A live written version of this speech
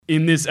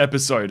In this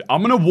episode,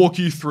 I'm going to walk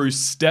you through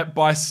step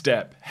by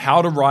step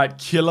how to write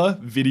killer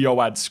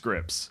video ad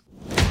scripts.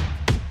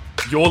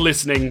 You're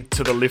listening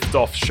to The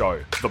Liftoff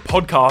Show, the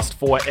podcast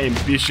for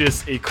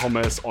ambitious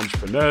e-commerce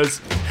entrepreneurs,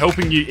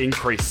 helping you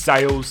increase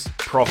sales,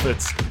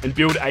 profits, and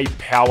build a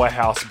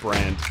powerhouse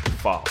brand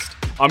fast.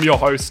 I'm your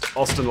host,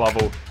 Austin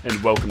Lovell,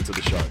 and welcome to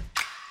the show.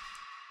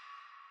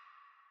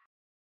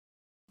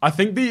 I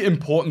think the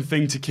important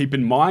thing to keep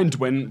in mind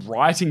when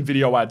writing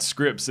video ad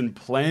scripts and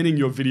planning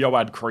your video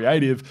ad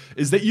creative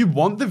is that you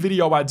want the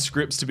video ad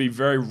scripts to be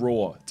very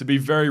raw, to be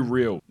very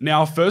real.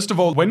 Now, first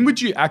of all, when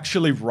would you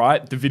actually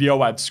write the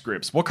video ad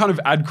scripts? What kind of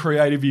ad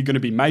creative are you going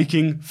to be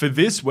making? For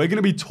this, we're going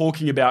to be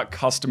talking about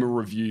customer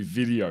review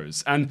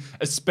videos, and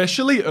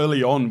especially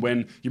early on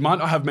when you might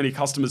not have many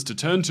customers to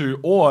turn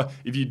to, or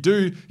if you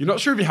do, you're not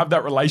sure if you have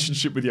that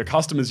relationship with your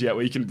customers yet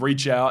where you can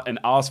reach out and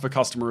ask for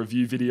customer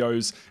review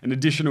videos and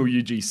additional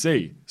UGC.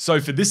 So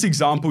for this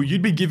example,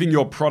 you'd be giving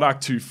your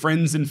product to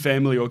friends and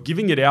family or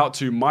giving it out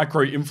to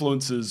micro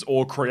influencers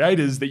or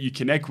creators that you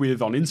connect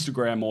with on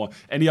Instagram or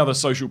any other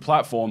social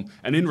platform,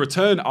 and in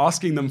return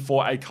asking them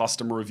for a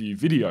customer review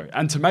video.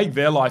 And to make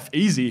their life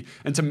easy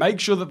and to make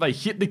sure that they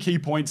hit the key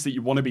points that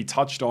you want to be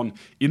touched on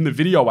in the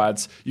video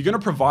ads, you're going to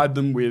provide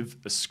them with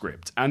a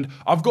script. And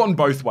I've gone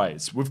both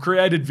ways. We've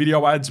created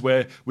video ads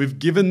where we've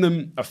given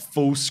them a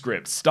full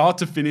script, start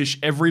to finish,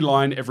 every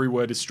line, every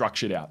word is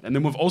structured out. And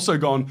then we've also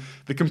gone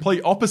the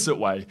complete opposite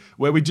way,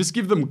 where we just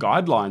give them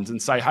guidelines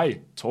and say, hey,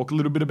 talk a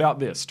little bit about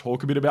this,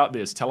 talk a bit about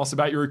this, tell us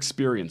about your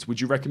experience, would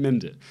you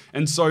recommend it?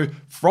 And so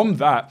from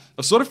that,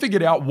 I've sort of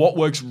figured out what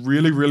works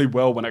really, really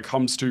well when it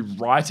comes to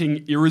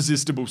writing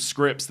irresistible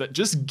scripts that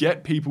just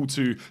get people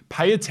to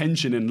pay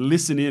attention and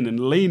listen in and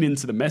lean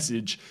into the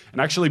message and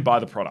actually buy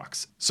the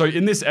products. So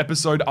in this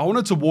episode, I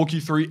wanted to walk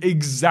you through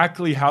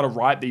exactly how to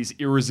write these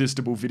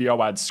irresistible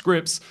video ad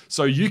scripts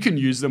so you can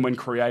use them when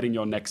creating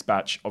your next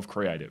batch of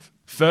creative.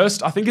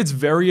 First, I think it's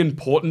very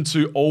important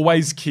to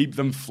always keep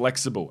them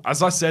flexible.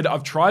 As I said,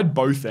 I've tried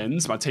both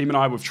ends. My team and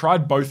I, we've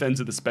tried both ends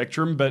of the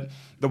spectrum, but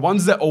the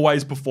ones that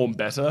always perform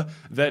better,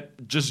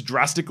 that just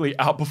drastically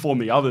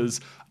outperform the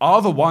others,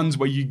 are the ones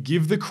where you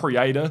give the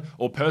creator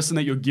or person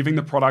that you're giving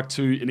the product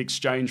to in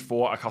exchange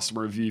for a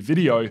customer review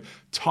video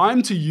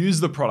time to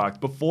use the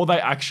product before they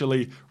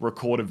actually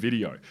record a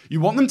video. You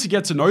want them to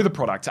get to know the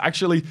product, to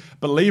actually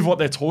believe what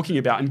they're talking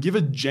about and give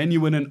a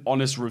genuine and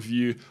honest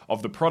review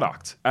of the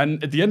product.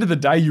 And at the end of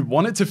the day, you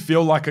want it to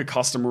feel like a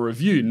customer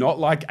review, not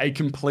like a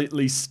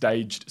completely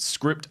staged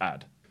script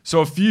ad.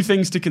 So a few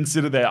things to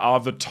consider there are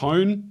the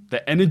tone,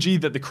 the energy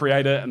that the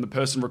creator and the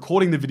person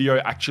recording the video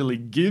actually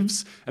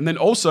gives, and then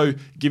also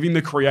giving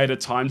the creator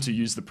time to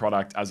use the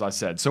product, as I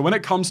said. So when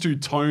it comes to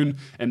tone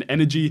and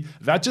energy,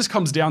 that just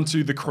comes down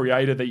to the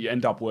creator that you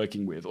end up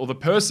working with, or the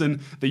person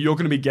that you're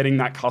going to be getting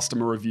that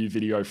customer review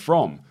video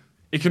from.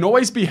 It can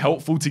always be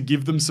helpful to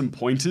give them some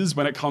pointers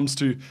when it comes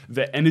to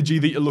the energy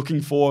that you're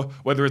looking for,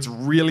 whether it's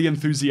really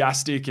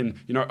enthusiastic and,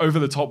 over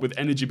the top with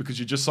energy because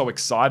you're just so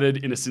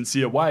excited in a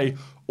sincere way,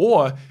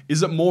 or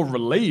is it more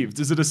relieved?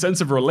 Is it a sense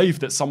of relief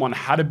that someone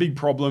had a big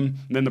problem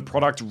and then the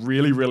product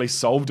really, really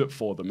solved it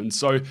for them? And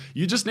so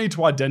you just need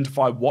to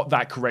identify what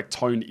that correct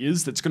tone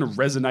is that's going to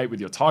resonate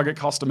with your target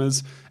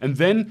customers. And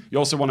then you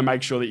also want to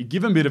make sure that you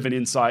give a bit of an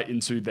insight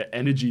into the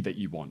energy that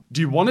you want. Do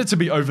you want it to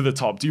be over the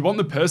top? Do you want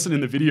the person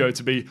in the video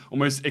to be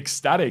almost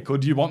ecstatic, or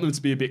do you want them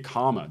to be a bit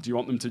calmer? Do you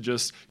want them to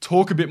just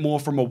talk a bit more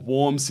from a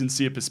warm,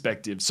 sincere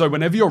perspective? So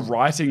whenever you're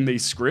writing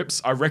these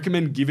scripts, I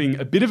recommend giving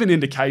a bit of an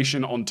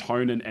indication on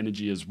tone and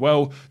energy as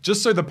well,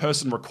 just so the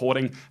person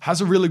recording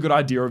has a really good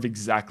idea of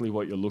exactly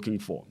what you're looking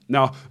for.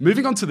 Now,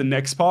 moving on to the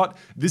next part,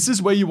 this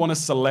is where you want to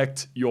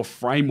select your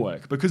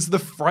framework, because the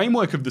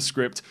framework of the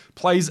script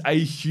plays a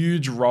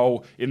huge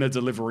role in the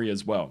delivery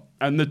as well.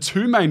 And the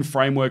two main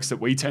frameworks that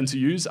we tend to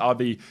use are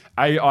the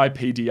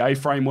AIPDA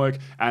framework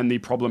and the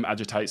Problem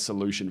Agitate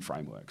Solution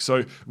framework.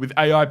 So with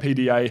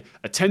AIPDA,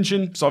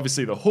 attention, so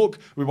obviously the hook,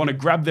 we want to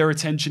grab their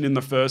attention in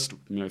the first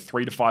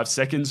 3 to 5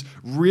 seconds,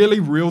 really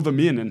reel them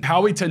in. And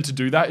how we tend to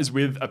do that is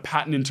with a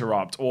pattern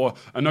interrupt or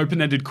an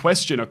open-ended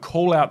question, a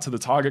call out to the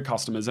target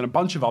customers, and a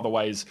bunch of other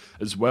ways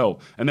as well.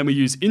 And then we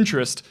use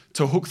interest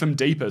to hook them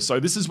deeper. So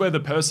this is where the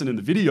person in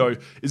the video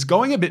is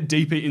going a bit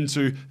deeper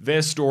into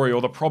their story or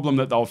the problem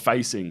that they're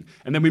facing.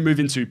 And then we move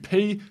into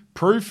P,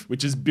 proof,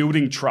 which is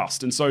building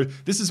trust. And so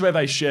this is where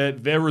they share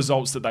their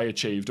results that they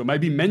achieved, or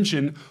maybe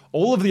mention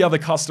all of the other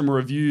customer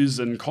reviews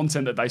and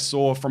content that they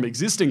saw from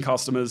existing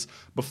customers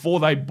before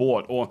they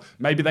bought, or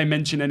maybe they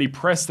mention any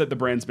press that the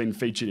brand's been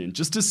featured in,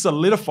 just to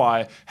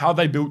solidify how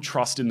they built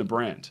trust in the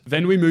brand.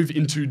 Then we move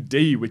into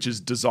D, which is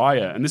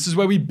desire. And this is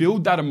where we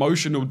build that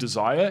emotional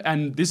desire.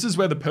 And this is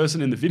where the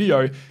person in the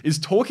video is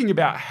talking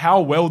about how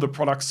well the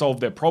product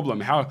solved their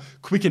problem, how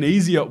quick and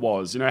easy it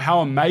was,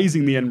 how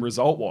amazing the end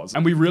result was.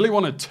 And we really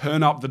want to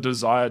turn up the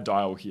desire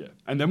dial here.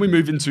 And then we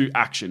move into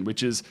action,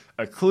 which is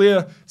a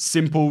clear,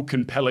 simple,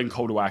 compelling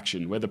call to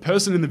action where the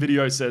person in the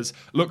video says,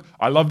 look,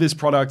 I love this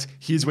product.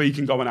 Here's where you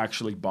can go and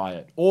actually buy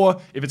it. Or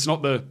if it's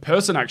not the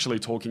person actually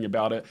talking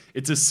about it,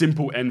 it's a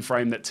simple end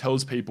frame that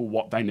tells people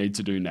what they need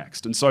to do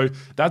next. And so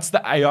that's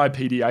the AI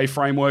PDA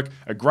framework,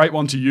 a great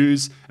one to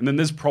use. And then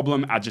there's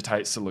problem,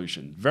 agitate,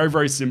 solution. Very,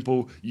 very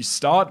simple. You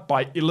start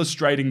by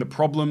illustrating the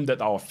problem that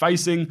they were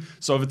facing.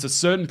 So if it's a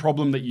certain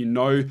problem that you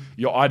know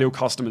your ideal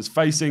customer's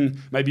facing,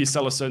 maybe you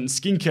sell a certain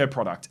skincare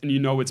product and you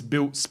know it's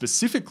built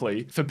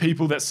specifically for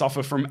people that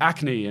suffer from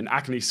acne and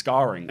acne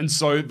scarring. And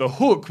so the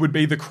hook would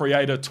be the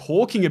creator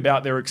talking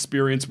about their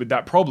experience with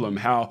that problem,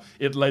 how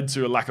it led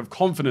to a lack of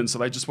confidence, so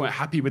they just weren't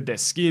happy with their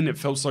skin, it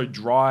felt so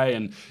dry,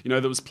 and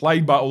that was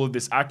plagued by all of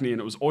this acne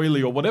and it was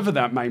oily or whatever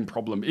that main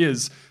problem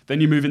is.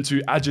 Then you move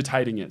into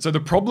agitating it. So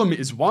the problem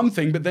is one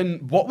thing, but then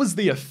what was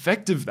the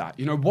effect of that?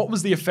 What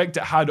was the effect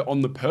it had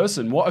on the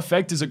person? What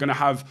effect is it going to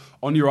have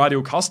on your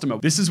ideal customer?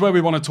 This is where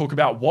we want to talk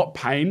about what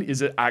pain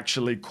is it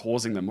actually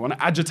causing them. We want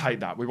to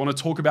agitate that. We want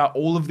to talk about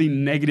all of the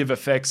negative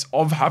effects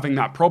of having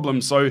that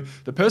problem. So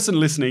the person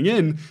listening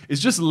in is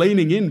just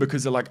leaning in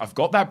because they're like, I've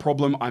got that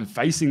problem, I'm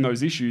facing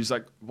those issues.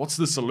 Like, what's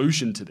the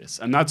solution to this?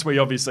 And that's where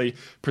you obviously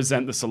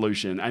present the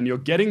solution. And you're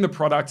getting the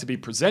product to be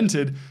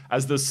presented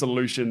as the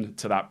solution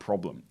to that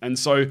problem. And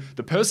so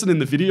the person in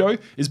the video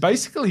is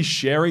basically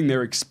sharing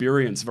their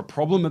experience of a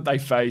problem that they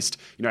faced,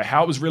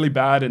 how it was really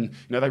bad and,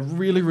 they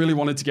really, really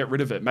wanted to get rid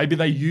of it. Maybe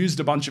they used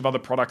a bunch of other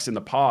products in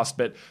the past,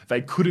 but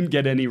they couldn't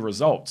get any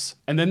results.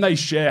 And then they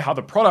share how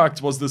the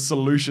product was the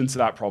solution to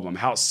that problem,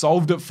 how it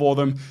solved it for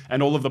them,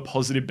 and all of the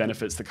positive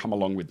benefits that come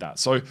along with that.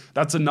 So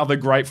that's another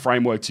great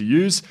framework to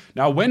use.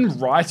 Now, when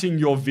writing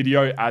your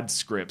video ad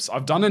scripts,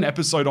 I've done an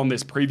episode on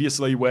this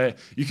previously where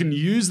you can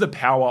use the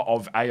power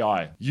of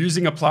AI,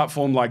 using a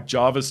platform like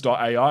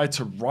Jarvis.ai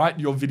to write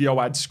your video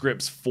ad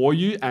scripts for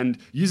you, and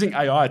using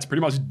AI to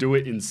pretty much do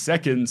it in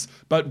seconds.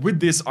 But with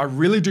this, I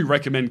really do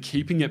recommend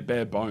keeping it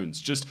bare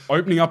bones. Just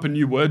opening up a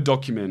new Word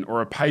document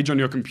or a page on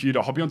your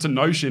computer, hopping onto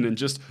Notion and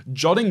just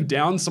jotting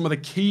down some of the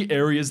key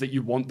areas that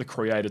you want the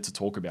creator to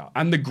talk about.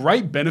 And the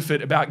great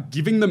benefit about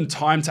giving them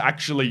time to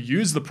actually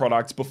use the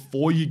product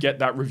before you get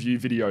that review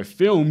video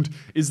filmed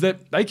is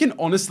that they can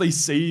honestly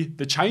see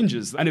the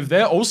changes. And if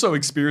they're also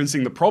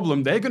experiencing the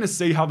problem, they're going to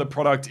see how the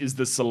product is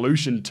the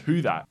solution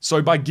to that.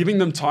 So by giving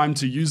them time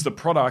to use the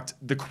product,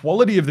 the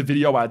quality of the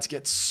video ads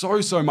gets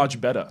so much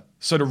better.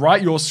 So to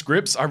write your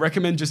scripts, I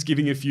recommend just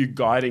giving a few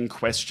guiding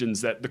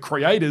questions that the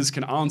creators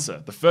can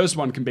answer. The first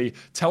one can be,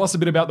 tell us a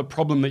bit about the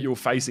problem that you were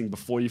facing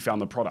before you found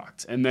the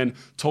product. And then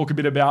talk a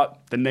bit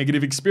about the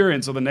negative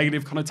experience or the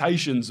negative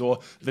connotations or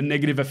the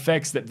negative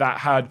effects that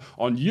had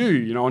on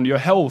you, on your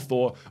health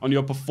or on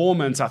your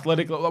performance,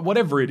 athletic,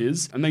 whatever it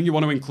is. And then you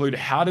want to include,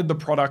 how did the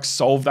product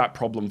solve that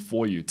problem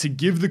for you? To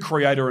give the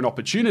creator an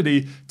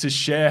opportunity to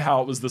share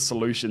how it was the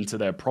solution to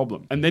their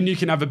problem. And then you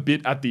can have a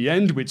bit at the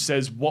end which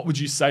says, what would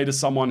you say to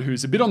someone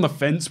who's a bit on the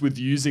fence with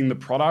using the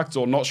product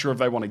or not sure if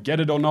they want to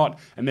get it or not,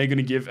 and they're going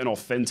to give an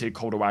authentic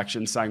call to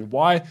action saying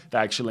why they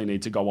actually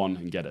need to go on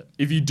and get it.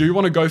 If you do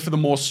want to go for the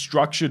more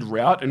structured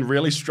route and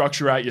really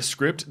structure out your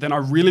script, then I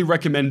really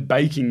recommend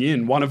baking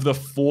in one of the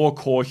 4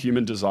 core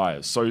human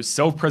desires. So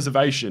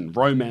self-preservation,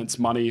 romance,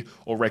 money,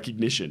 or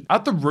recognition.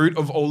 At the root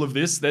of all of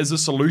this, there's a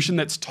solution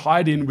that's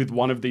tied in with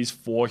one of these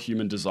 4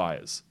 human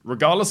desires.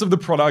 Regardless of the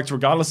product,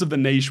 regardless of the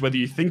niche, whether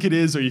you think it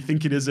is or you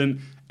think it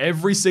isn't,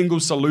 every single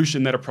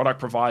solution that a product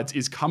provides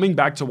is coming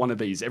back to one of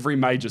these, every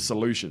major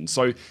solution.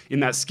 So in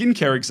that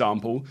skincare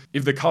example,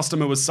 if the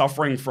customer was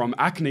suffering from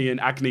acne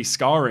and acne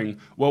scarring,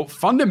 well,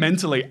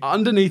 fundamentally,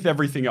 underneath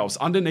everything else,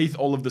 underneath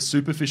all of the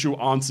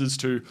superficial answers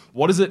to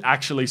what is it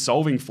actually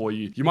solving for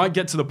you, you might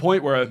get to the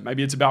point where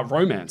maybe it's about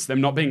romance,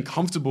 them not being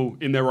comfortable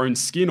in their own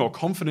skin or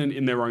confident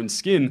in their own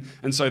skin,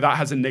 and so that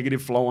has a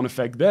negative flow-on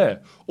effect there.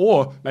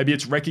 Or maybe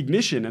it's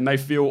recognition and they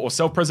feel, or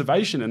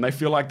self-preservation, and they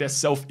feel like their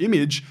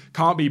self-image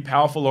can't be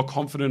powerful or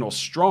confident or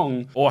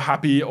strong or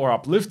happy or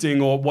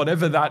uplifting or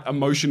whatever that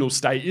emotional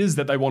state is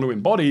that they want to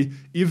embody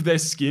if their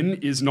skin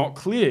is not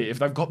clear, if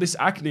they've got this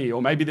acne,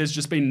 or maybe there's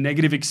just been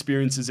negative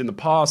experiences in the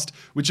past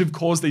which have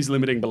caused these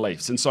limiting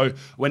beliefs. And so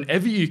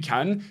whenever you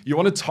can, you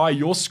want to tie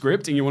your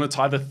script and you want to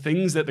tie the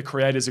things that the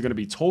creators are going to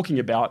be talking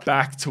about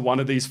back to one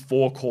of these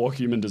 4 core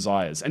human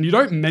desires. And you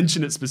don't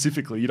mention it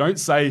specifically. You don't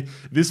say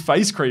this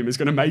face cream is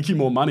going to make you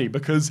more money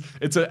because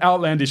it's an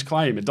outlandish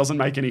claim. It doesn't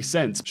make any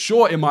sense.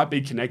 Sure, it might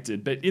be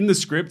connected, but in the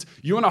script,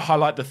 you want to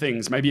highlight the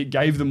things. Maybe it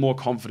gave them more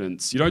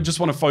confidence. You don't just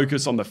want to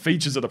focus on the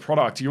features of the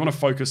product. You want to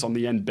focus on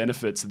the end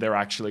benefits that they're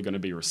actually going to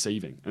be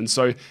receiving. And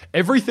so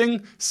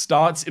everything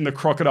starts in the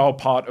crocodile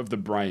part of the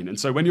brain. And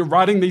so when you're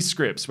writing these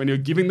scripts, when you're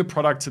giving the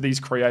product to these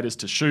creators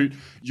to shoot,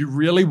 you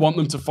really want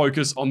them to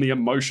focus on the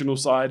emotional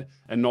side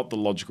and not the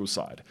logical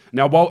side.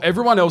 Now, while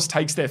everyone else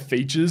takes their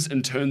features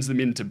and turns them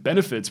into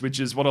benefits, which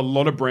is what a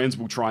lot of brands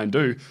will try and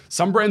do,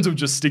 some brands will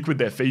just stick with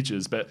their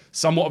features, but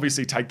some will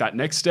obviously take that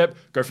next step,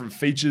 go from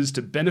features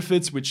to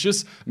benefits, which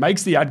just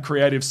makes the ad creator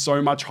creative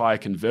so much higher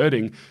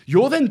converting,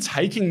 you're then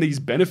taking these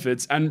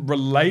benefits and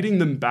relating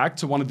them back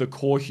to one of the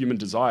core human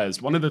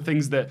desires, one of the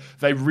things that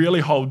they really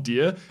hold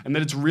dear and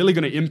that it's really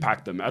going to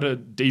impact them at a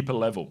deeper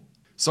level.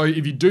 So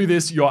if you do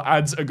this, your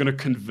ads are going to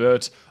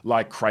convert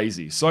like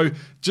crazy. So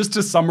just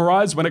to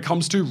summarize, when it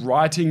comes to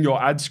writing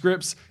your ad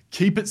scripts,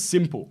 keep it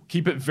simple.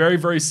 Keep it very,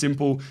 very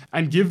simple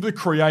and give the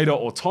creator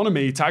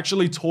autonomy to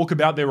actually talk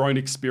about their own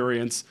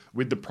experience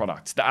with the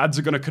product. The ads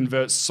are going to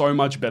convert so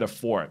much better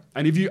for it.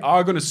 And if you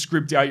are going to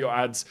script out your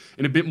ads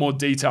in a bit more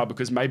detail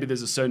because maybe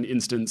there's a certain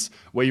instance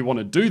where you want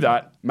to do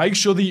that, make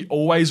sure that you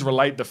always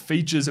relate the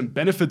features and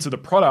benefits of the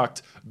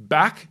product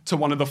back to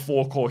one of the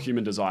 4 core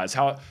human desires,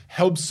 how it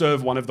helps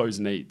serve one of those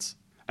needs.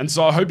 And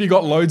so I hope you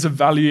got loads of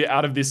value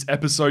out of this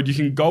episode. You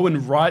can go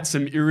and write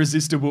some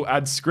irresistible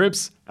ad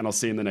scripts, and I'll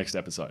see you in the next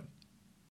episode.